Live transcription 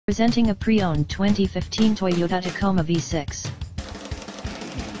Presenting a pre-owned 2015 Toyota Tacoma V6.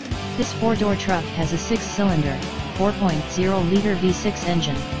 This four-door truck has a 6-cylinder, 4.0-liter V6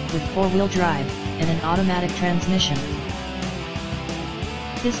 engine, with four-wheel drive, and an automatic transmission.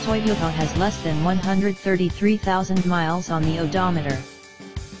 This Toyota has less than 133,000 miles on the odometer.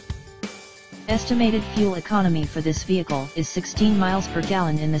 Estimated fuel economy for this vehicle is 16 miles per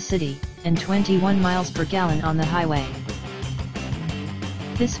gallon in the city, and 21 miles per gallon on the highway.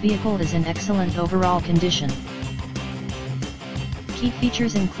 This vehicle is in excellent overall condition. Key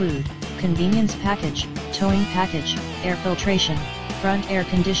features include convenience package, towing package, air filtration, front air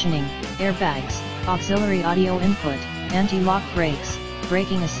conditioning, airbags, auxiliary audio input, anti-lock brakes,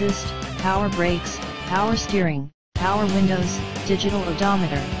 braking assist, power brakes, power steering, power windows, digital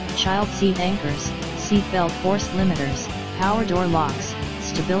odometer, child seat anchors, seat belt force limiters, power door locks,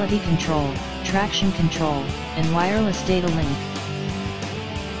 stability control, traction control, and wireless data link.